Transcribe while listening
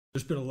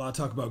There's been a lot of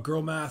talk about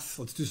girl math.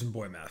 Let's do some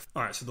boy math.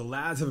 All right, so the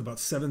lads have about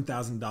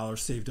 $7,000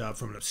 saved up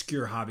from an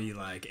obscure hobby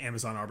like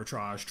Amazon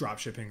arbitrage, drop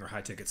shipping, or high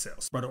ticket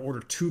sales. We're about to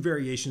order two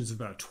variations of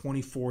about a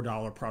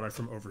 $24 product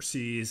from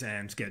overseas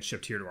and get it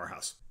shipped here to our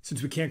house.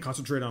 Since we can't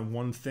concentrate on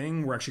one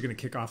thing, we're actually going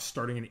to kick off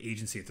starting an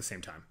agency at the same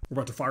time. We're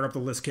about to fire up the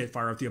list kit,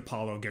 fire up the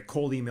Apollo, get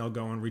cold email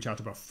going, reach out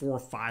to about 4,000 or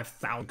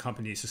 5,000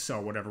 companies to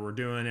sell whatever we're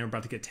doing, and we're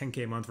about to get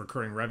 10K a month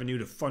recurring revenue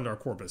to fund our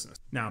core business.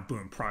 Now,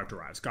 boom, product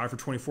arrives. Got it for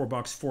 24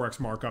 bucks, 4x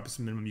markup is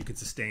the minimum you can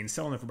sustain,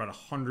 selling it for about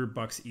 100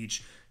 bucks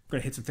each. We're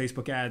going to hit some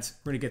Facebook ads,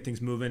 we're going to get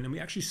things moving, and we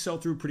actually sell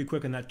through pretty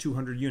quick in that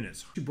 200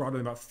 units. We brought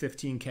in about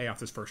 15K off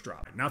this first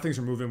drop. Now things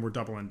are moving, we're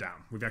doubling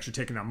down. We've actually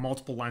taken out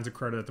multiple lines of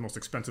credit, the most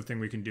expensive thing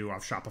we can do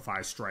off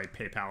Shopify, Stripe,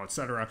 PayPal,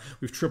 etc.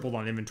 We've tripled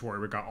on inventory,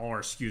 we've got all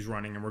our SKUs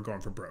running, and we're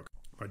going for broke.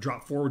 By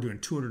drop 4, we're doing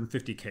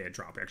 250K a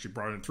drop. We actually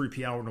brought in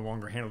 3PL. We're no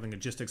longer handling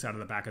logistics out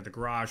of the back of the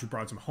garage. We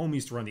brought in some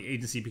homies to run the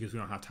agency because we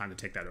don't have time to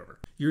take that over.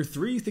 Year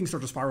 3, things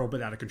start to spiral a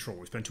bit out of control.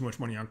 We spent too much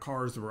money on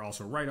cars. There were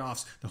also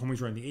write-offs. The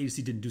homies running the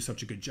agency didn't do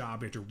such a good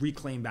job. We had to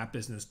reclaim that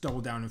business, double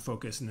down and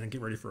focus, and then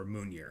get ready for a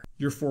moon year.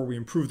 Year 4, we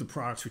improved the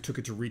products. We took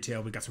it to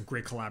retail. We got some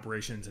great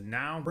collaborations. And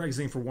now we're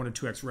exiting for 1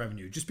 to 2x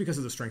revenue just because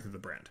of the strength of the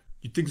brand.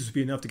 You'd think this would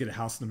be enough to get a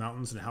house in the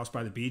mountains and a house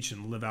by the beach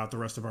and live out the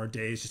rest of our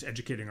days just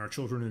educating our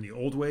children in the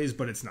old ways,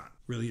 but it's not.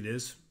 Really it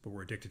is, but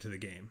we're addicted to the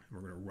game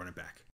and we're going to run it back.